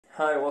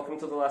Hi, welcome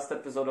to the last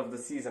episode of the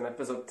season,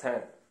 episode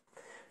 10.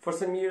 For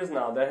some years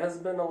now, there has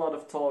been a lot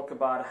of talk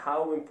about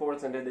how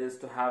important it is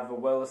to have a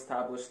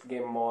well-established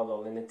game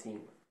model in a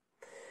team.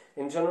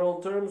 In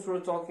general terms,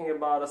 we're talking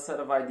about a set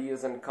of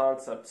ideas and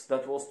concepts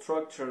that will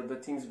structure the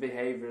team's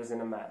behaviors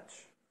in a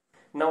match.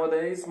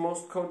 Nowadays,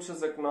 most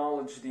coaches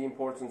acknowledge the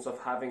importance of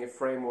having a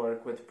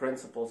framework with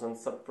principles and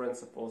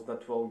sub-principles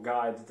that will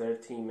guide their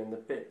team in the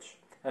pitch.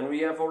 And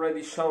we have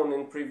already shown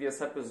in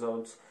previous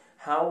episodes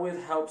how it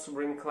helps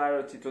bring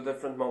clarity to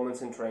different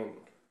moments in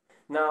training.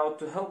 Now,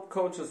 to help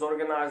coaches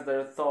organize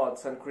their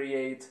thoughts and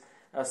create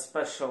a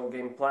special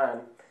game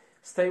plan,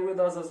 stay with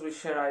us as we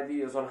share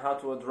ideas on how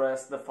to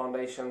address the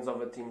foundations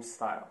of a team's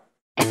style.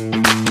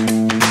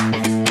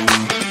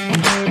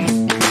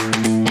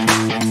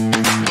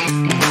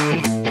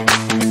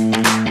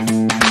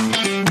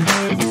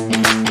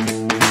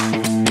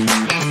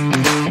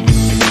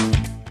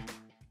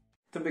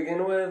 To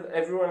begin with,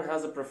 everyone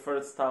has a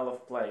preferred style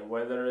of play,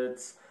 whether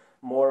it's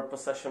more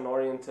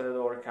possession-oriented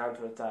or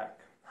counter-attack.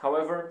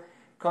 However,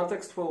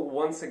 context will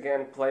once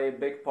again play a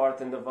big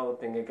part in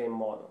developing a game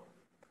model.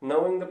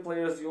 Knowing the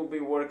players you'll be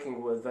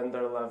working with and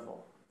their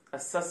level,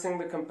 assessing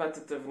the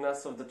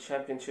competitiveness of the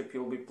championship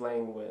you'll be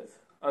playing with,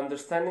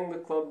 understanding the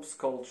club's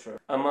culture,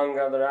 among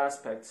other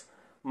aspects,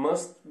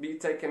 must be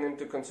taken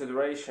into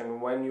consideration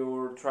when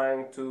you're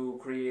trying to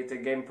create a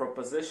game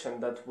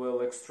proposition that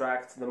will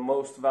extract the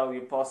most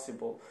value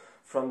possible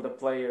from the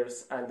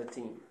players and the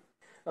team.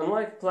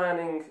 Unlike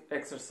planning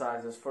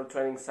exercises for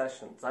training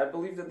sessions, I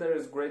believe that there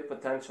is great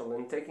potential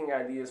in taking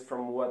ideas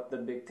from what the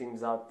big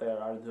teams out there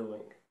are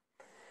doing.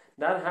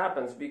 That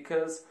happens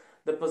because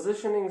the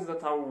positionings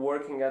that are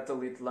working at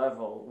elite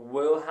level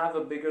will have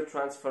a bigger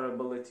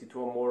transferability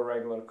to a more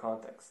regular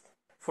context.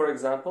 For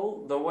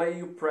example, the way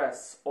you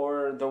press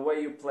or the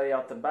way you play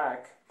out the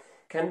back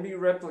can be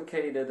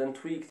replicated and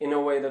tweaked in a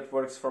way that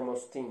works for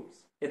most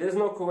teams. It is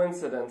no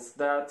coincidence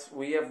that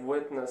we have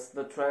witnessed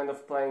the trend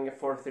of playing a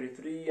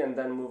 4-3-3 and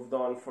then moved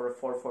on for a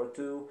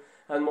 4-4-2,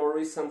 and more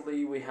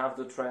recently we have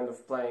the trend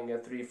of playing a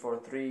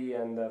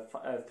 3-4-3 and a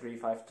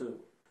 3-5-2.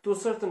 To a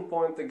certain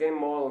point, the game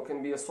model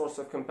can be a source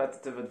of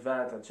competitive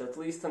advantage, at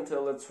least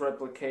until it's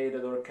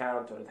replicated or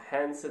countered,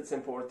 hence its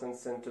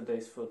importance in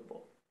today's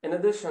football. In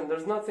addition,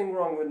 there's nothing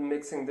wrong with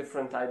mixing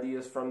different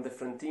ideas from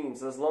different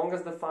teams, as long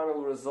as the final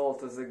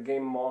result is a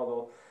game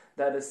model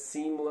that is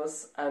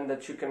seamless and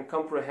that you can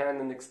comprehend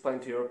and explain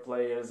to your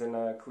players in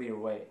a clear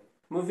way.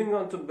 Moving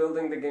on to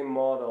building the game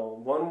model,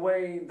 one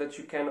way that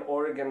you can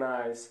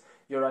organize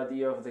your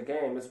idea of the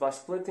game is by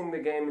splitting the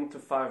game into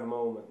 5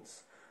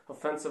 moments: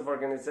 offensive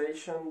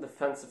organization,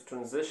 defensive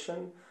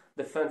transition,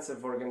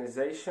 defensive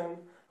organization,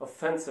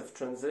 offensive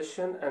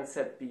transition, and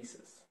set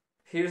pieces.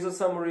 Here's a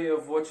summary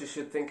of what you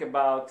should think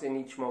about in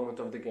each moment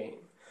of the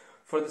game.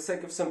 For the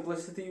sake of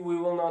simplicity, we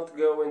will not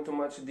go into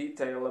much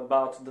detail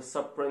about the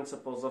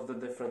sub-principles of the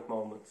different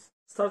moments.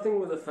 Starting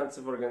with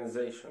offensive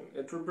organization,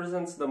 it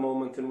represents the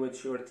moment in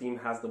which your team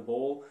has the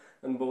ball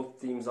and both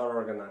teams are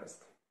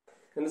organized.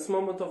 In this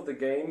moment of the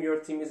game, your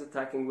team is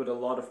attacking with a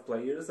lot of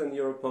players and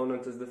your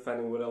opponent is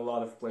defending with a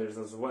lot of players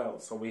as well,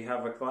 so we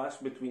have a clash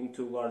between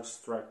two large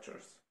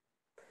structures.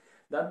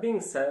 That being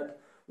said,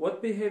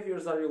 what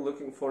behaviors are you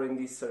looking for in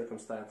these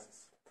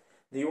circumstances?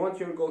 Do you want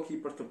your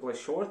goalkeeper to play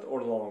short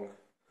or long?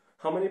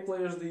 How many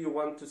players do you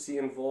want to see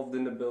involved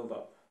in the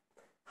build-up?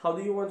 How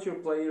do you want your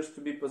players to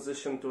be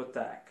positioned to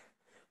attack?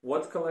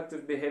 What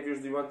collective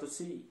behaviors do you want to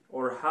see?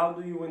 Or how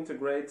do you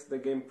integrate the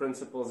game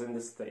principles in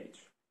this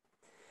stage?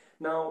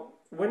 Now,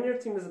 when your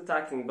team is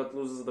attacking but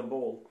loses the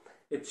ball,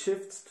 it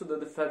shifts to the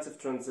defensive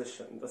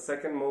transition, the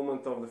second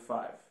moment of the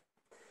 5.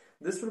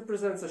 This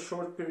represents a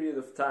short period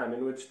of time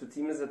in which the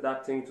team is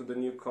adapting to the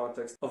new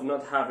context of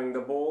not having the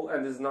ball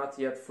and is not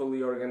yet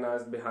fully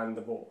organized behind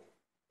the ball.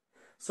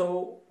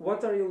 So,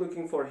 what are you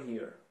looking for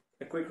here?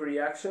 A quick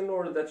reaction,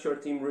 or that your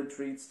team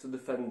retreats to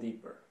defend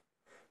deeper?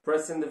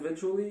 Press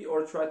individually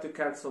or try to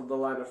cancel the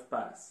line of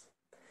pass?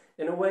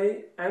 In a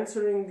way,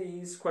 answering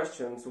these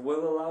questions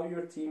will allow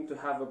your team to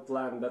have a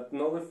plan that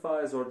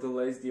nullifies or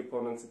delays the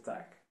opponent's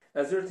attack.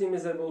 As your team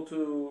is able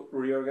to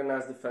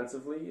reorganize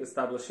defensively,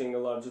 establishing a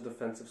larger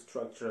defensive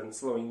structure and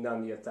slowing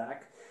down the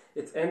attack,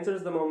 it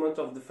enters the moment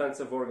of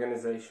defensive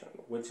organization,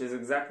 which is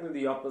exactly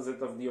the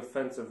opposite of the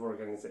offensive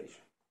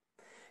organization.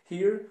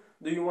 Here,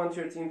 do you want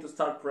your team to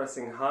start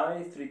pressing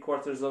high,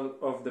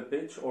 3/4 of the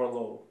pitch, or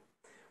low?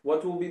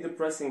 What will be the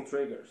pressing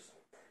triggers?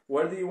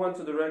 Where do you want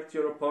to direct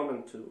your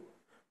opponent to?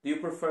 Do you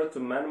prefer to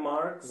man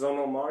mark,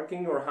 zonal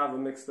marking, or have a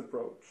mixed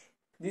approach?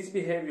 These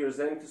behaviors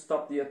aim to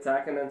stop the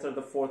attack and enter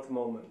the 4th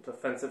moment,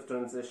 offensive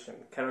transition,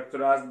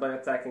 characterized by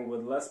attacking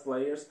with less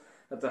players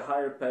at a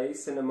higher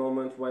pace in a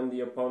moment when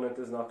the opponent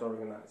is not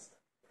organized.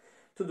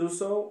 To do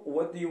so,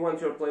 what do you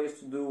want your players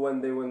to do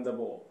when they win the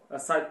ball? A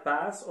side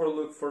pass or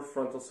look for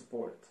frontal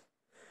support?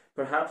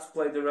 Perhaps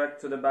play direct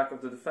to the back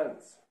of the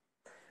defense?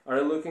 Are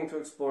you looking to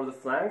explore the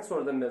flanks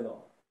or the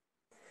middle?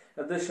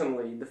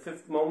 Additionally, the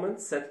 5th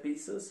moment, set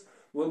pieces,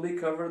 will be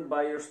covered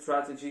by your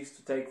strategies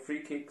to take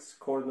free kicks,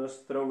 corners,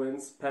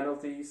 throw-ins,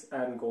 penalties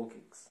and goal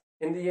kicks.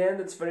 In the end,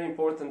 it's very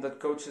important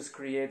that coaches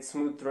create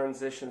smooth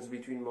transitions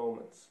between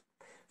moments.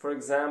 For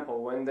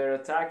example, when they're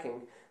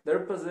attacking,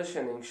 their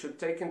positioning should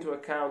take into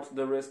account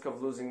the risk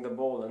of losing the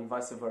ball and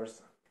vice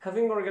versa.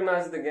 Having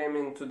organized the game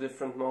into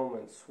different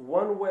moments,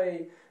 one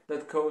way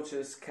that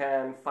coaches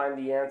can find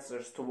the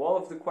answers to all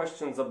of the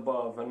questions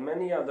above and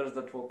many others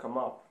that will come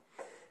up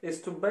is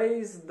to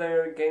base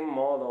their game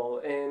model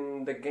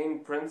in the game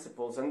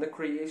principles and the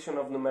creation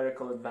of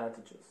numerical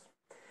advantages.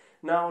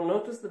 Now,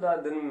 notice that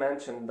I didn't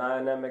mention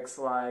dynamics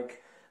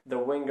like the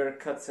winger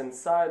cuts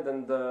inside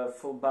and the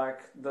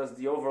fullback does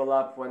the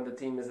overlap when the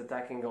team is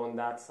attacking on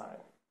that side.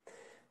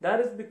 That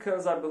is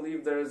because I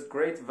believe there is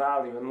great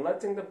value in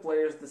letting the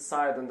players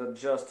decide and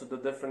adjust to the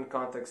different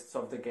contexts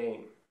of the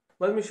game.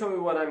 Let me show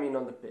you what I mean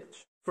on the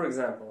pitch. For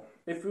example,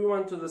 if we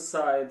want to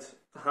decide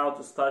how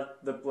to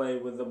start the play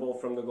with the ball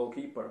from the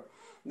goalkeeper,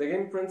 the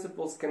game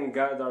principles can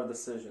guide our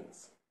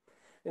decisions.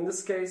 In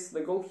this case,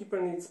 the goalkeeper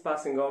needs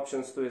passing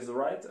options to his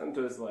right and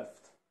to his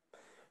left.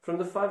 From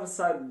the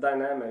five-a-side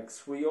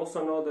dynamics, we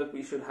also know that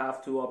we should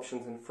have two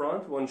options in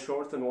front, one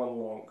short and one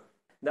long.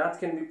 That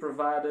can be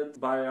provided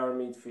by our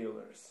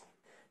midfielders.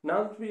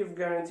 Now that we have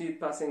guaranteed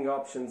passing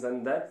options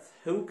and depth,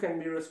 who can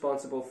be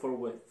responsible for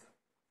width?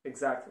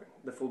 Exactly,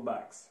 the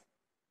fullbacks.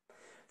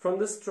 From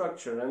this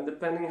structure, and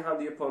depending how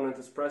the opponent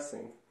is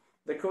pressing,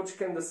 the coach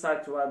can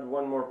decide to add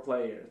one more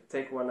player,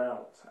 take one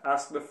out,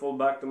 ask the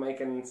fullback to make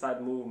an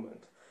inside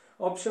movement.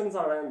 Options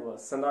are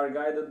endless and are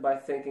guided by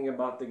thinking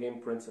about the game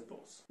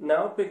principles.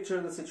 Now picture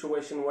the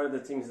situation where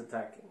the team is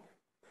attacking.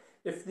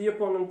 If the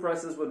opponent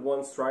presses with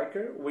one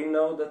striker, we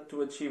know that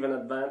to achieve an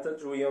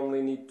advantage we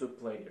only need two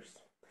players.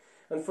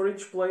 And for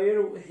each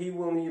player he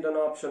will need an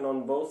option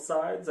on both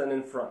sides and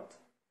in front.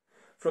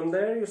 From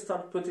there you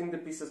start putting the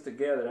pieces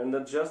together and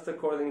adjust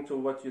according to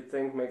what you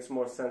think makes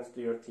more sense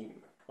to your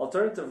team.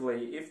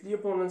 Alternatively, if the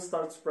opponent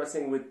starts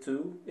pressing with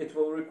two, it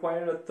will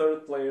require a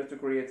third player to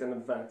create an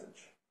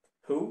advantage.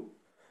 Who?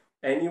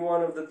 Any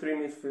one of the three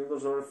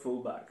midfielders or a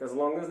fullback, as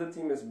long as the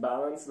team is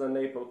balanced and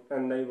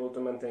able to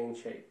maintain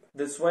shape.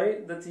 This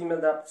way, the team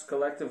adapts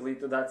collectively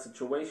to that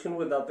situation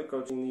without the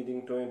coach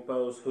needing to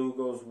impose who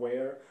goes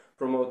where,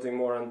 promoting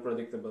more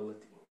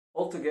unpredictability.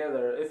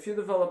 Altogether, if you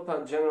develop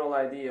a general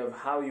idea of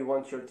how you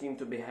want your team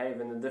to behave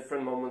in the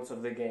different moments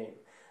of the game,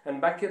 and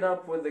back it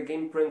up with the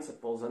game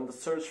principles and the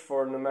search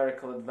for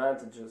numerical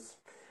advantages,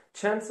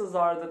 chances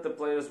are that the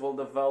players will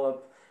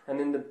develop an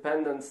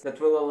independence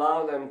that will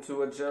allow them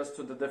to adjust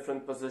to the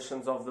different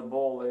positions of the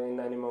ball in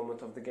any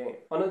moment of the game.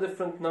 On a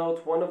different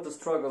note, one of the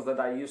struggles that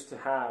I used to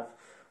have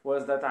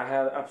was that I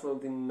had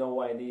absolutely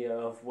no idea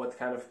of what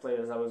kind of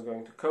players I was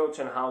going to coach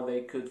and how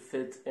they could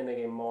fit in a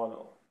game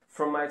model.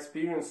 From my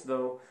experience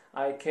though,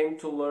 I came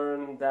to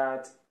learn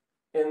that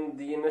in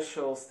the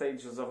initial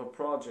stages of a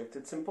project,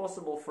 it's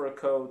impossible for a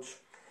coach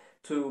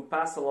to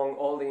pass along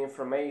all the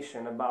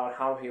information about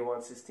how he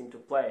wants his team to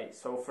play.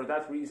 So for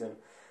that reason,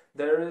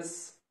 there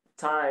is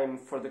time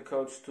for the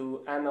coach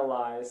to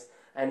analyze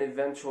and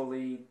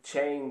eventually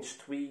change,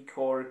 tweak,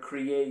 or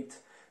create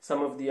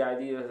some of the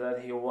ideas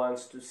that he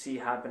wants to see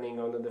happening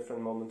on the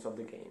different moments of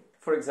the game.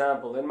 For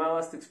example, in my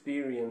last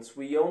experience,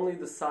 we only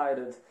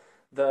decided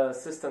the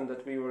system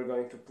that we were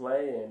going to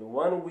play in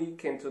 1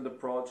 week into the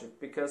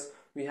project because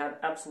we had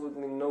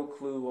absolutely no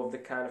clue of the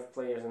kind of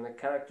players and the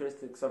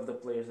characteristics of the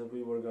players that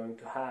we were going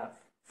to have.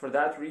 For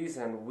that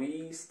reason,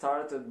 we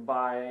started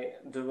by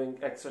doing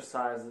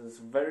exercises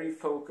very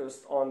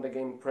focused on the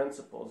game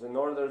principles in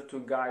order to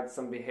guide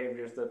some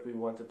behaviors that we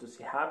wanted to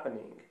see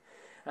happening.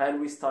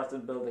 And we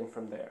started building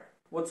from there.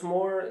 What's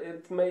more,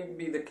 it may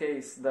be the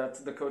case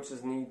that the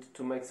coaches need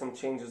to make some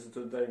changes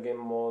to their game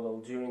model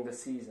during the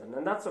season,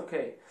 and that's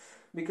okay,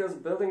 because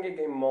building a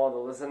game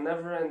model is a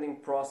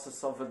never-ending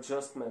process of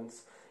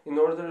adjustments in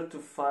order to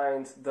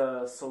find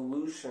the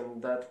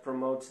solution that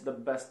promotes the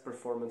best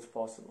performance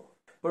possible.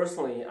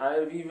 Personally,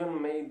 I've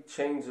even made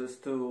changes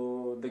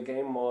to the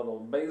game model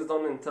based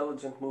on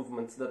intelligent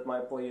movements that my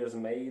players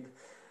made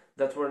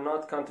that were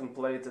not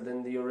contemplated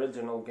in the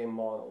original game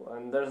model,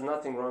 and there's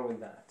nothing wrong with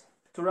that.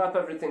 To wrap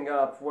everything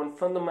up, one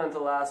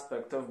fundamental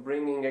aspect of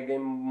bringing a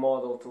game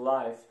model to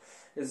life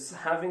is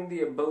having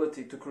the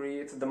ability to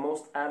create the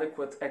most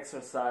adequate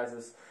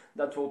exercises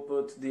that will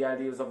put the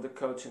ideas of the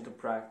coach into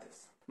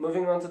practice.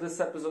 Moving on to this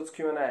episode's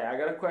Q&A, I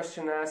got a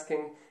question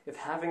asking if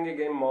having a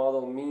game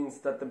model means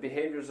that the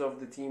behaviors of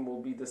the team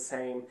will be the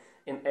same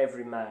in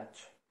every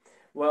match.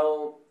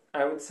 Well,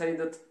 I would say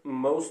that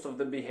most of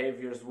the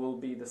behaviors will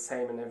be the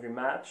same in every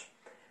match.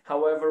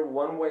 However,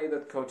 one way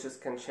that coaches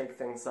can shake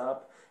things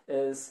up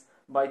is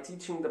by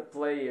teaching the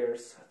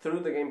players through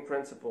the game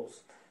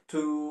principles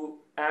to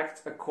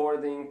act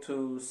according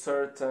to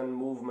certain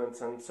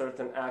movements and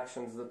certain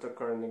actions that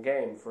occur in the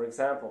game. For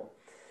example,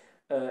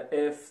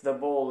 if the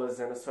ball is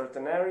in a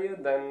certain area,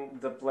 then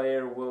the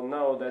player will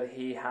know that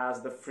he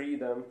has the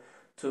freedom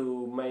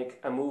to make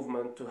a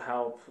movement to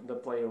help the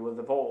player with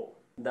the ball.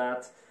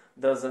 That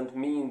doesn't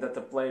mean that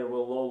the player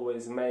will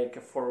always make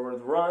a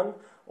forward run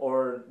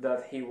or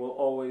that he will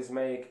always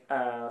make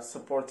a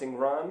supporting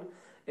run.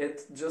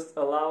 It just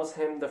allows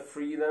him the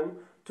freedom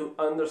to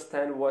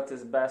understand what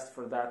is best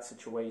for that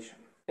situation.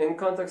 In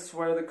contexts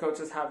where the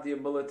coaches have the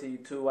ability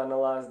to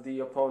analyze the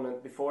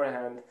opponent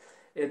beforehand,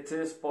 it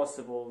is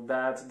possible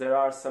that there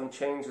are some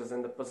changes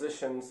in the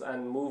positions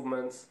and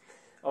movements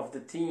of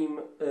the team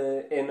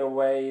in a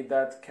way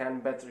that can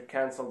better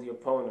cancel the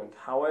opponent.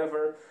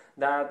 However,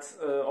 that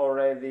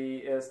already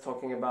is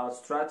talking about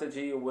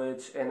strategy,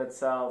 which in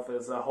itself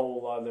is a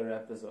whole other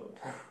episode.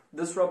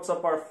 This wraps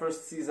up our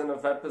first season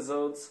of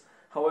episodes.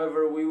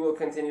 However, we will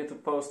continue to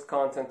post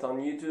content on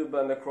YouTube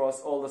and across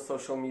all the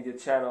social media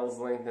channels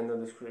linked in the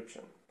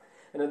description.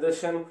 In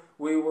addition,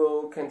 we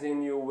will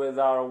continue with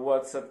our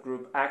WhatsApp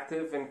group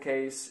active in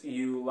case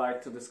you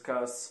like to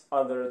discuss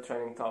other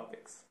training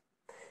topics.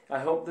 I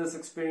hope this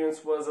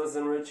experience was as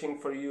enriching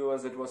for you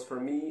as it was for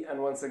me,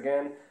 and once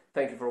again,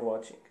 thank you for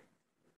watching.